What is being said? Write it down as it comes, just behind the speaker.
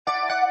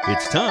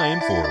It's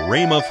time for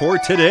Rhema for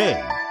today.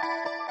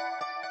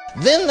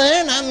 Then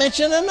there, and I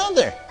mentioned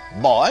another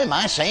boy,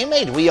 my same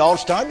age. We all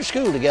started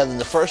school together in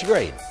the first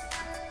grade.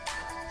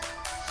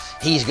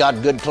 He's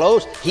got good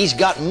clothes. He's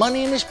got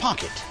money in his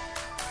pocket.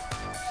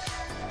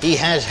 He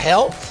has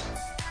health,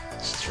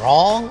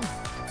 strong.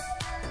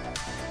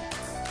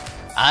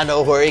 I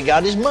know where he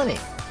got his money.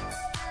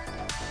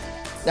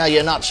 Now,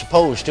 you're not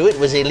supposed to. It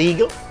was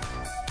illegal.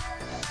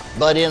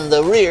 But in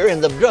the rear,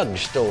 in the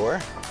drugstore,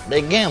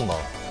 they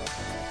gamble.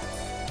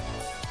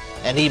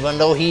 And even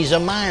though he's a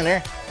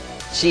minor,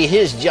 see,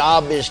 his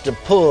job is to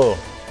pull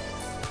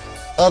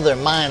other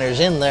minors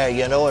in there,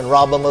 and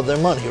rob them of their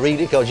money,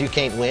 really, because you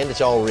can't win. It's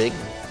all rigged.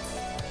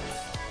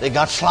 They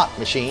got slot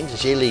machines.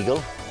 It's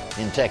illegal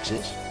in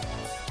Texas.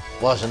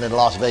 Wasn't in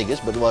Las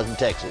Vegas, but it was in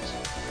Texas.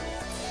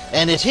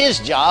 And it's his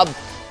job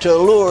to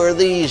lure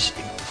these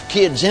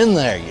kids in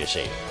there, you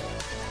see,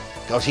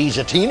 because he's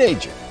a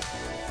teenager.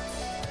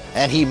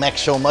 And he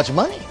makes so much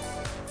money.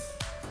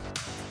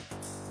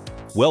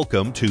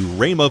 Welcome to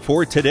Rhema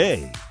for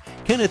today.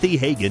 Kenneth E.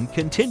 Hagin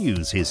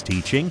continues his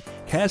teaching,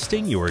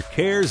 Casting Your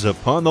Cares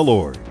Upon the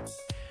Lord.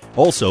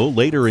 Also,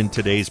 later in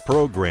today's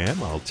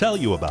program, I'll tell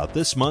you about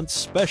this month's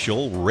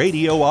special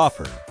radio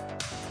offer.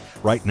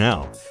 Right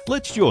now,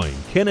 let's join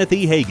Kenneth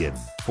E. Hagin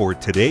for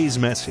today's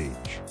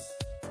message.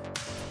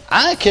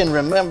 I can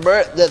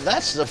remember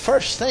that's the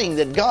first thing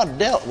that God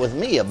dealt with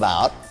me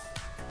about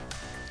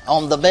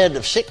on the bed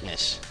of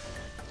sickness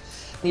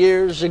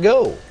years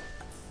ago,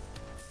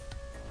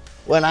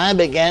 when I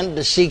began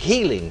to seek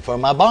healing for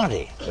my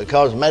body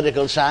because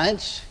medical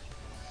science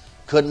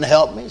couldn't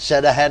help me,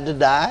 said I had to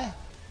die.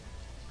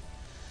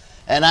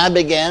 And I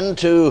began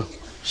to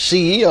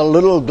see a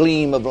little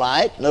gleam of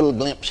light, a little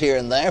glimpse here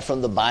and there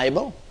from the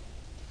Bible.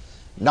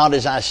 Not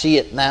as I see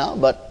it now,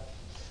 but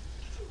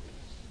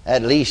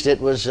at least it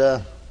was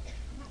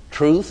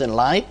truth and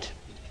light.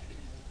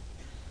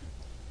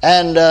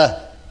 And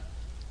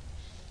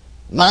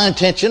my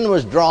attention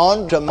was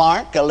drawn to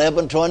Mark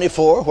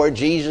 11:24, where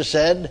Jesus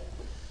said,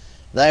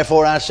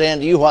 "Therefore I say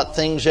unto you, what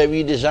things have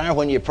you desire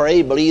when you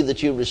pray, believe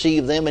that you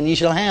receive them, and ye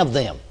shall have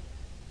them."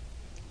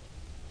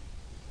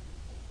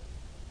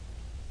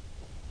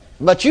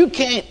 But you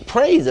can't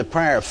pray the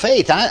prayer of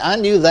faith. I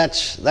knew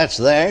that's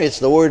there. It's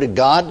the Word of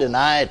God, and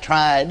I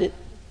tried it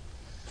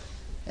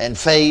and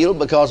failed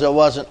because I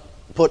wasn't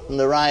putting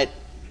the right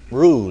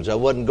rules. I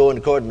wasn't going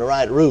according to the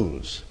right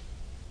rules.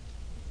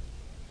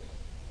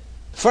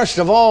 First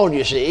of all,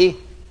 you see,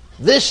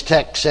 this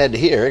text said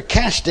here,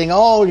 casting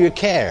all your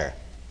care,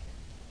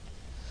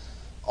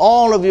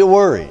 all of your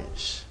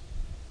worries,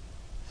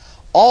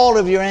 all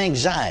of your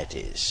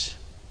anxieties,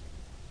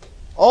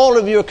 all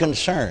of your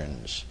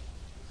concerns,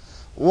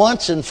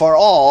 once and for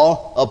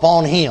all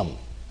upon Him.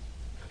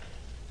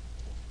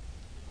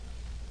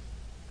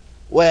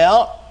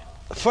 Well,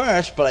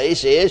 first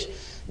place is,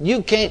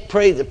 you can't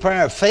pray the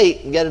prayer of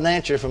faith and get an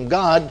answer from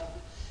God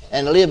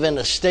and live in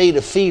a state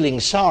of feeling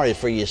sorry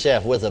for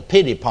yourself with a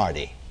pity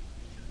party.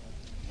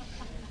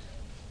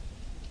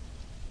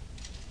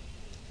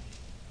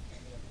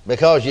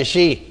 Because you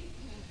see,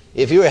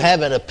 if you're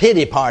having a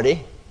pity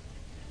party,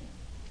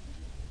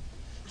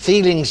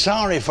 feeling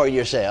sorry for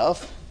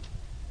yourself,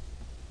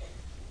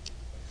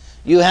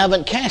 you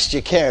haven't cast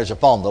your cares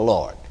upon the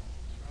Lord.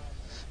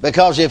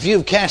 Because if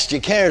you've cast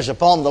your cares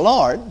upon the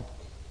Lord,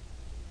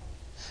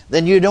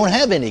 then you don't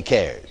have any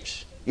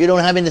cares. You don't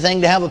have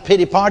anything to have a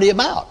pity party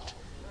about.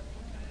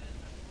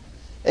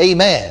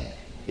 Amen.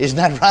 Isn't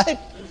that right?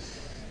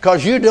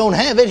 Because you don't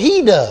have it,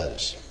 He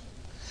does.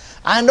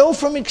 I know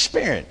from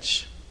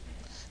experience,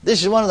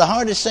 this is one of the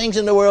hardest things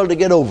in the world to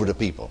get over to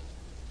people.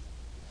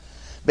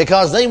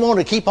 Because they want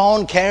to keep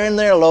on carrying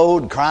their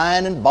load,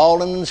 crying and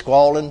bawling and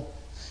squalling,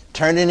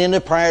 turning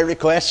into prayer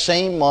requests,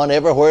 same one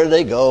everywhere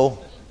they go.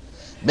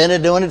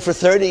 Been doing it for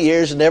 30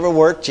 years and never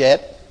worked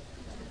yet.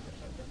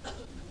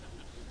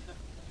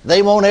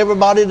 They want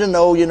everybody to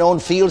know,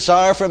 and feel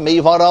sorry for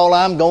me, what all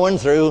I'm going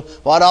through,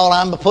 what all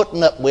I'm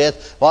putting up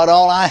with, what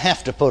all I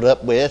have to put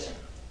up with.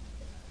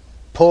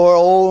 Poor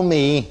old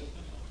me.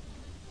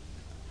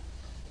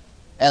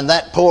 And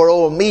that poor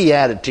old me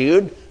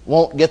attitude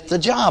won't get the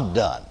job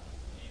done.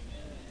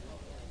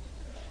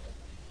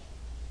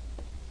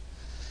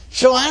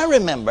 So I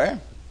remember,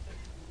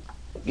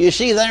 you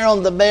see, there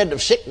on the bed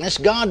of sickness,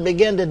 God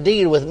began to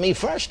deal with me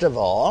first of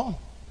all,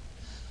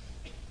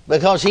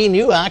 because He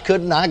knew I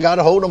couldn't. I got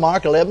a hold of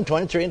Mark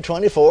 11:23 and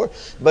 24,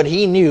 but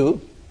He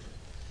knew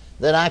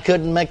that I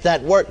couldn't make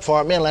that work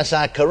for me unless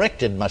I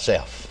corrected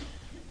myself.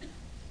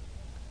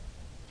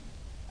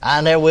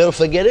 I never will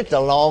forget it,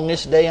 the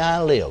longest day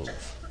I live.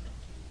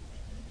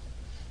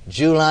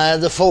 July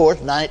the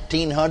 4th,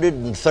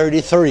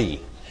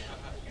 1933.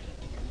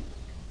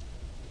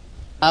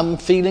 I'm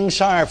feeling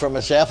sorry for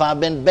myself. I've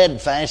been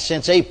bedfast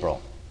since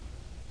April.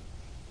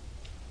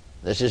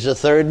 This is the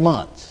 3rd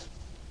month.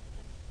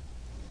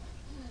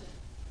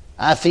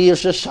 I feel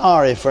so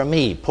sorry for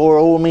me, poor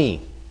old me.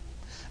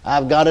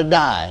 I've got to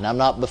die, and I'm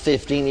not but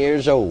 15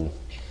 years old.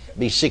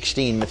 Be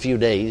 16 in a few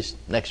days,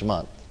 next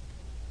month.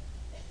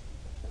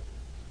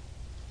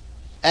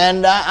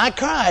 And I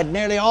cried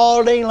nearly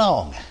all day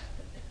long.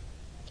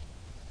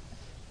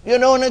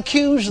 And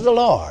accused the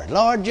Lord.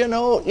 Lord,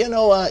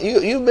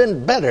 you've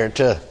been better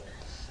to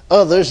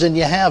others than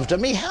you have to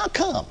me. How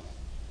come?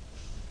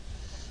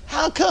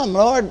 How come,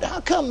 Lord?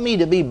 How come me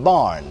to be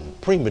born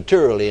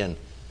prematurely and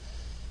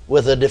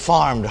with a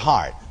deformed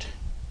heart?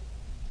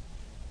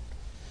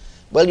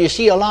 Well, you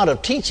see, a lot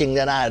of teaching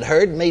that I had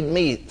heard made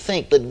me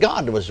think that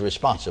God was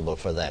responsible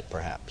for that,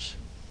 perhaps.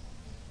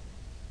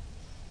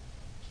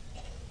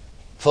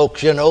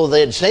 Folks,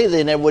 they'd say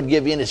they never would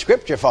give you any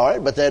scripture for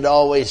it, but they'd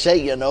always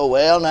say,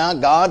 well, now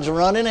God's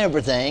running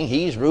everything.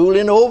 He's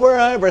ruling over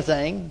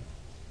everything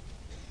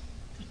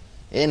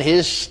in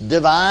His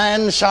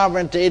divine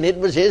sovereignty, and it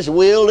was His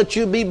will that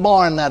you be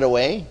born that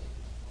way.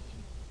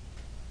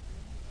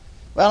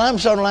 Well, I'm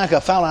sort of like a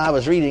fellow I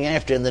was reading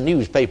after in the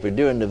newspaper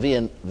during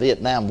the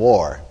Vietnam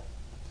War.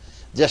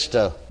 Just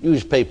a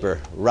newspaper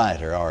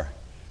writer or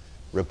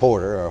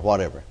reporter or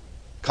whatever,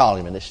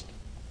 columnist.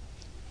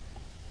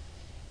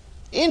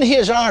 In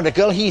his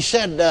article, he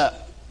said,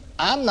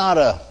 I'm not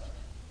a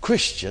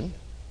Christian.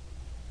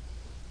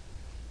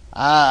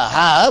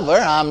 However,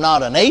 I'm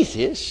not an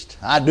atheist.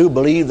 I do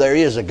believe there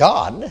is a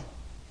God.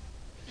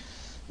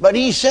 But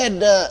he said,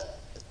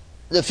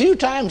 the few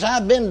times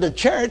I've been to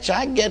church,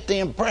 I get the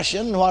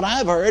impression, what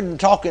I've heard in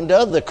talking to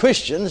other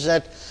Christians,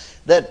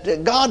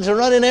 that God's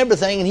running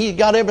everything and He's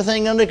got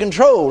everything under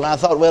control. And I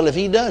thought, well, if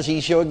He does,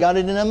 He sure got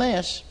it in a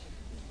mess.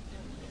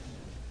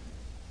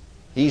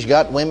 He's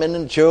got women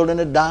and children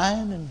that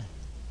dying, and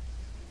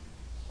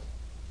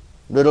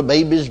little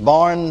babies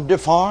born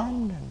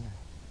deformed. And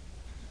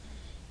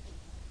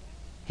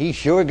He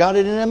sure got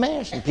it in a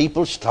mess. And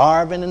people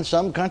starving in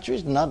some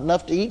countries, not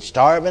enough to eat,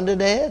 starving to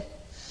death.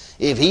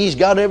 If He's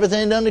got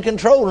everything under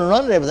control and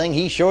running everything,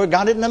 He sure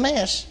got it in a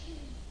mess.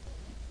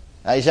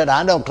 He said,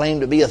 I don't claim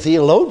to be a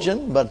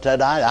theologian, but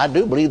I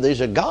do believe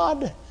there's a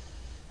God.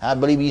 I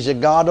believe He's a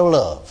God of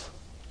love.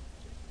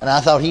 And I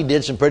thought he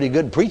did some pretty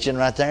good preaching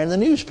right there in the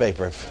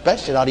newspaper,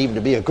 especially not even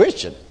to be a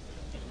Christian.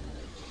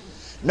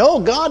 No,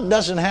 God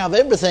doesn't have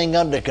everything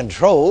under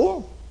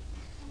control,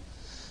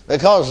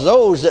 because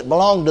those that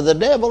belong to the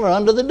devil are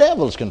under the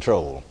devil's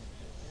control.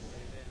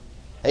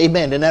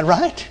 Amen, isn't that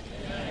right?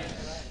 Amen.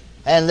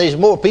 And there's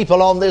more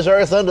people on this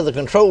earth under the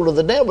control of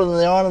the devil than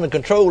there are under the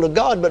control of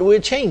God, but we're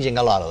changing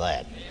a lot of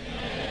that.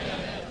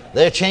 Amen.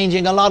 They're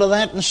changing a lot of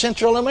that in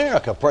Central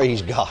America,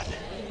 praise God.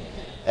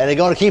 And they're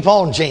going to keep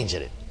on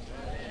changing it.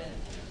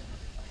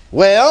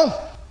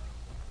 Well,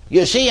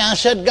 you see, I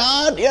said,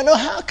 God,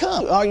 how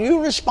come? Are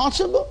you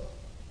responsible?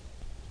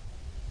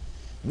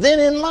 Then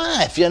in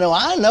life,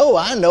 I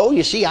know.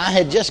 You see, I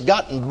had just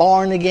gotten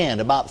born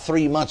again about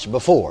 3 months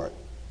before.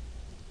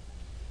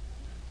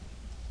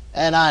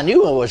 And I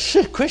knew I was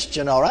a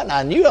Christian, all right, and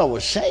I knew I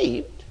was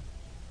saved.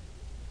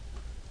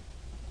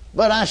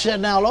 But I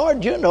said, now,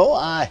 Lord,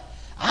 I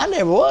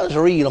never was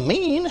real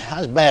mean.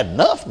 I was bad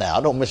enough now,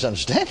 don't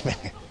misunderstand me.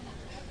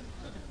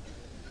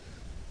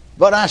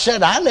 But I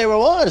said, I never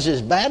was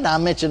as bad. And I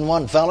mentioned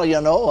one fellow,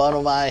 one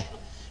of my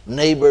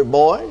neighbor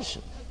boys.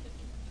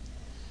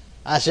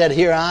 I said,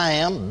 here I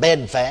am,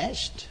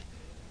 bedfast.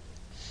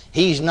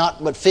 He's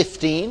not but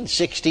 15,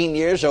 16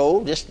 years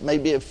old, just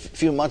maybe a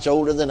few months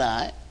older than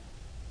I.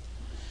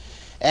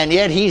 And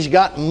yet he's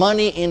got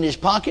money in his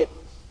pocket.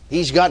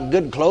 He's got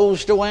good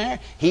clothes to wear.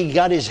 He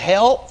got his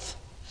health.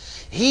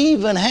 He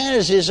even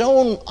has his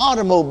own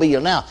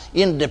automobile. Now,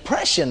 in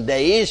Depression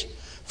days,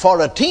 for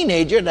a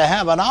teenager to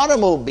have an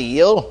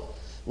automobile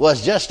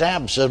was just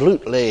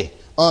absolutely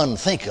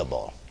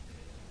unthinkable.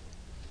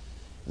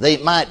 They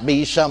might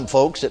be some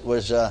folks that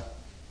was,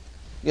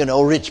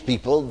 rich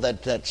people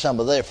that some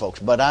of their folks.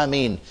 But I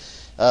mean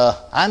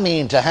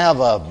to have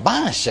a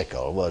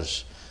bicycle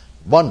was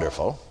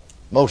wonderful.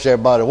 Most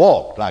everybody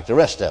walked like the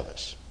rest of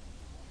us.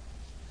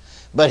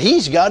 But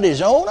he's got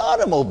his own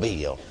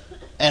automobile,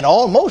 and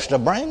almost a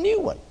brand new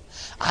one.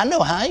 I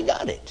know how he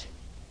got it.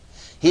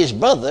 His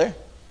brother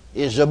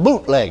is a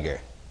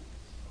bootlegger.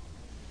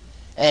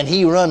 And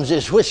he runs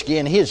this whiskey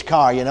in his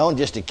car, and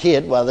just a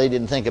kid. Well, they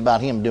didn't think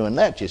about him doing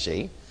that, you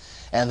see.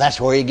 And that's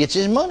where he gets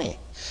his money.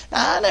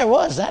 Now, I never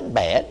was that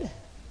bad.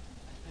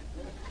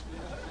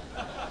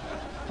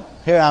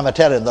 Here I'm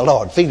telling the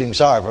Lord, feeling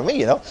sorry for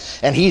me,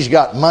 And he's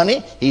got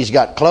money, he's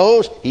got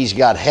clothes, he's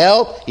got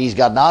health, he's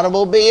got an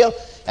automobile,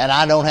 and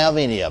I don't have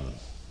any of them.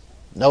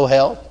 No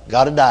health,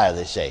 got to die,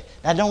 they say.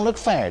 That don't look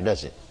fair,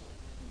 does it?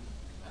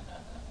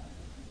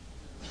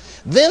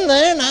 Then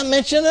I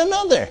mentioned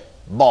another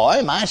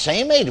boy, my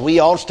same age. We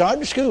all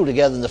started school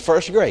together in the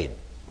first grade.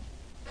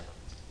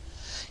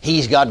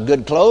 He's got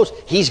good clothes.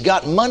 He's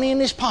got money in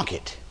his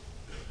pocket.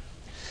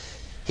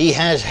 He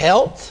has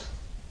health,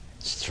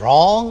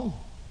 strong.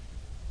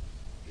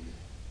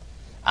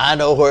 I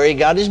know where he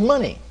got his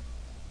money.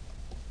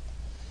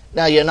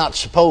 Now, you're not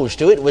supposed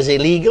to. It was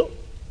illegal.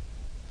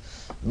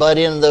 But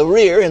in the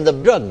rear, in the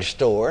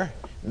drugstore,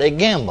 they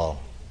gamble.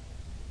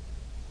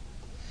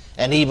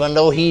 And even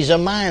though he's a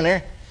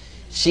minor,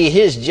 see,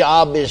 his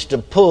job is to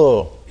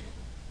pull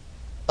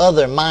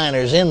other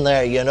miners in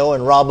there,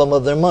 and rob them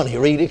of their money.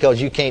 Read it,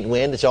 because you can't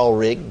win. It's all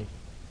rigged.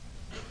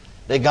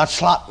 They got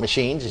slot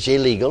machines. It's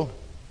illegal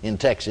in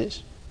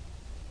Texas.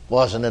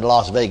 Wasn't in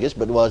Las Vegas,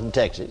 but it was in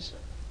Texas.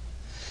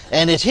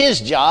 And it's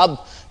his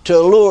job to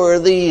lure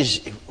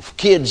these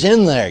kids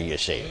in there, you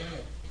see,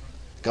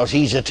 because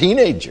he's a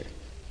teenager.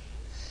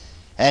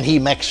 And he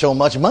makes so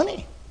much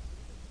money.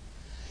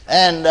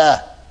 And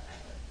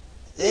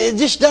it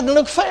just doesn't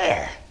look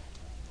fair.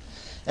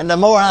 And the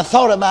more I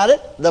thought about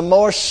it, the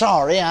more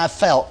sorry I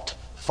felt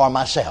for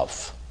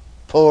myself.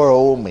 Poor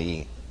old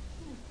me.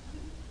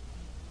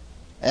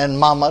 And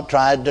Mama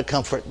tried to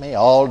comfort me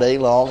all day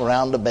long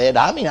around the bed.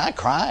 I mean, I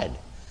cried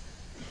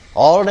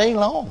all day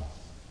long.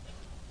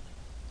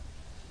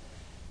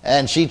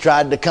 And she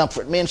tried to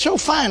comfort me. And so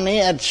finally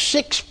at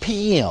 6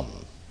 p.m.,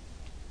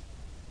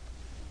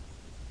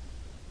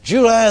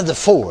 July the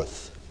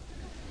 4th,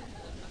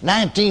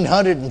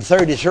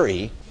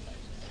 1933,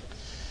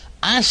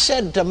 I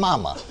said to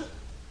Mama,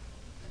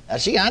 now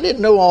see, I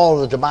didn't know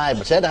all that the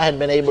Bible said. I hadn't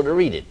been able to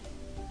read it.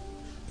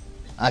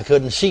 I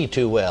couldn't see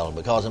too well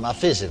because of my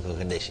physical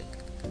condition.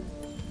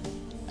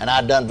 And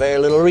I'd done very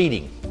little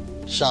reading.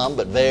 Some,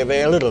 but very,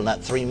 very little in that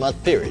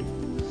 3-month period.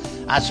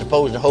 I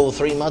suppose the whole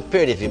 3-month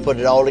period, if you put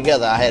it all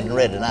together, I hadn't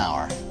read an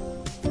hour.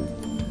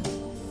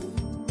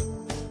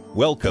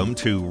 Welcome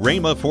to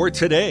Rhema for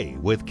Today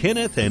with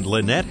Kenneth and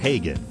Lynette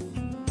Hagin.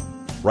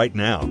 Right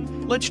now,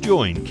 let's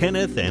join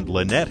Kenneth and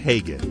Lynette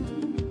Hagin.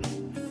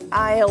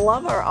 I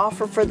love our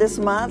offer for this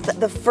month.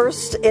 The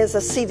first is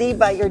a CD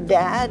by your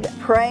dad,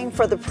 Praying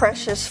for the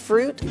Precious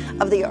Fruit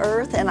of the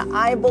Earth. And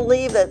I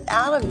believe that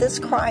out of this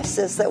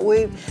crisis that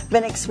we've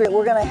been experiencing,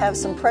 we're going to have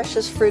some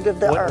precious fruit of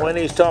the earth. When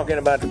he's talking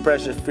about the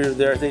precious fruit of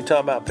the earth, he's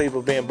talking about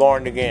people being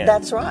born again.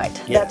 That's right.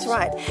 Yes. That's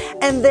right.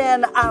 And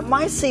then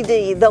my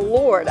CD, The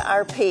Lord,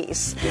 Our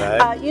Peace.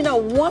 Right.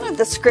 One of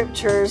the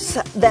scriptures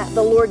that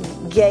the Lord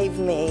gave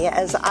me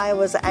as I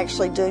was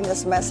actually doing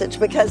this message,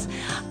 because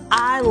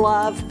I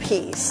love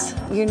peace.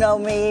 You know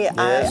me,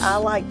 yes. I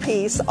like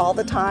peace all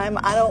the time.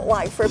 I don't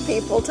like for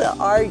people to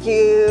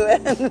argue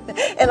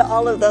and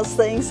all of those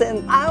things.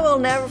 And I will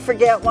never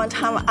forget one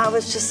time I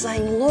was just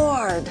saying,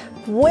 Lord,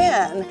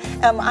 when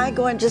am I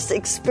going to just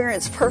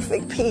experience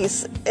perfect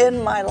peace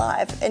in my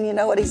life? And you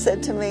know what he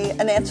said to me?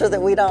 An answer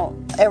that we don't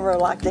ever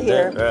like to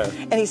hear. Yeah, right.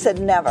 And he said,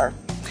 never.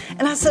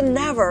 And I said,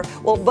 never.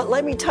 Well, but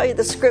let me tell you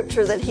the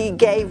scripture that he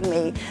gave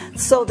me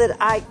so that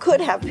I could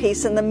have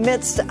peace in the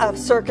midst of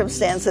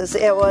circumstances.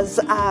 It was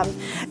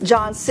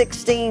John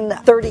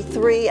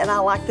 16:33, and I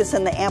like this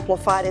in the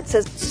Amplified. It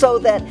says, so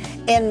that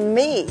in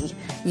me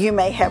you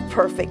may have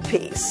perfect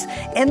peace.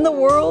 In the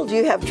world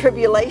you have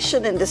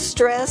tribulation and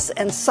distress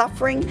and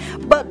suffering,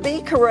 but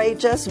be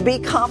courageous, be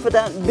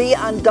confident, be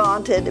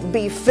undaunted,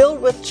 be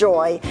filled with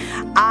joy.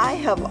 I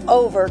have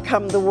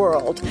overcome the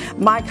world.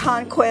 My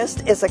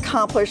conquest is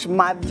accomplished,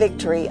 my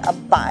victory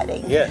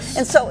abiding. Yes.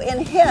 And so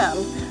in him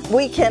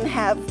we can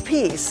have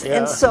peace. Yeah.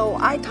 And so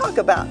I talk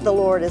about the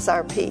Lord as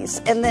our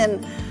peace. And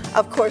then,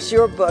 of course,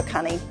 your book,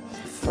 honey,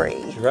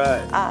 Free.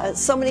 Right.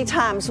 So many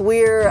times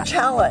we're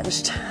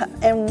challenged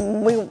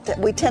and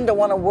we tend to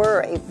want to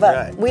worry, but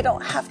Right. we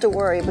don't have to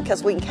worry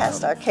because we can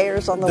cast our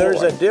cares on the There's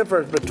Lord. a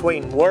difference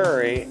between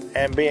worry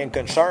and being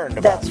concerned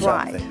about That's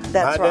right. something.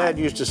 That's My dad right.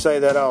 used to say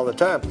that all the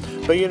time.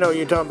 But you're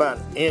talking about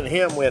in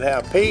him we'd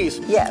have peace.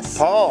 Yes.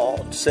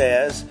 Paul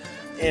says,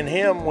 in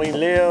him we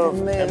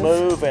live and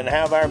move and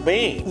have our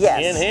being.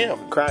 Yes. In him.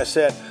 Christ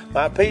said,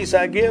 my peace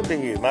I give to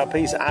you. My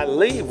peace I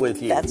leave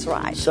with you. That's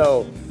right.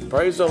 So,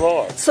 praise the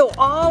Lord. So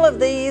all of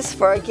these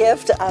for a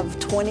gift of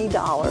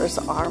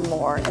 $20 or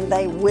more, and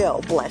they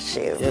will bless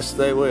you. Yes,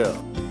 they will.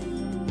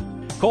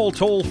 Call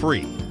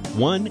toll-free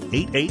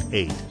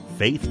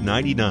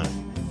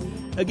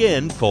 1-888-FAITH-99.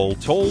 Again, call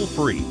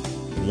toll-free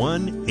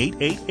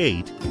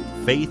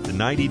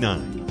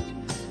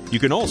 1-888-FAITH-99. You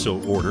can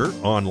also order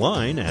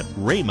online at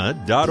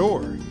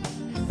rhema.org.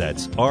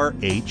 That's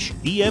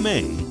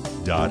RHEMA.org.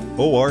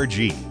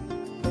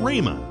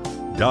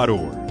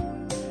 rhema.org.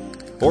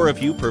 Or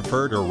if you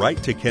prefer to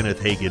write to Kenneth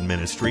Hagin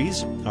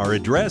Ministries, our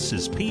address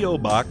is P.O.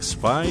 Box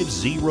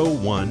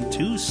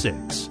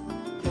 50126,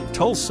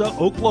 Tulsa,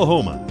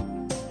 Oklahoma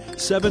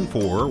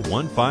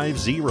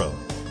 74150.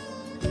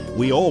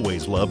 We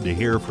always love to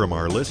hear from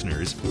our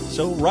listeners,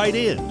 so write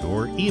in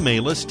or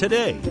email us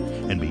today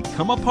and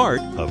become a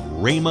part of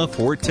Rhema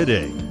for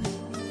Today.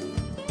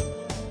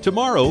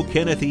 Tomorrow,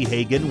 Kenneth E.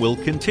 Hagin will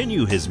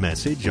continue his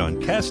message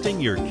on casting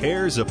your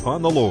cares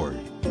upon the Lord.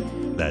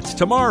 That's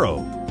tomorrow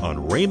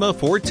on Rhema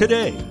for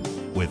Today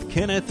with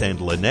Kenneth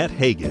and Lynette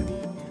Hagin.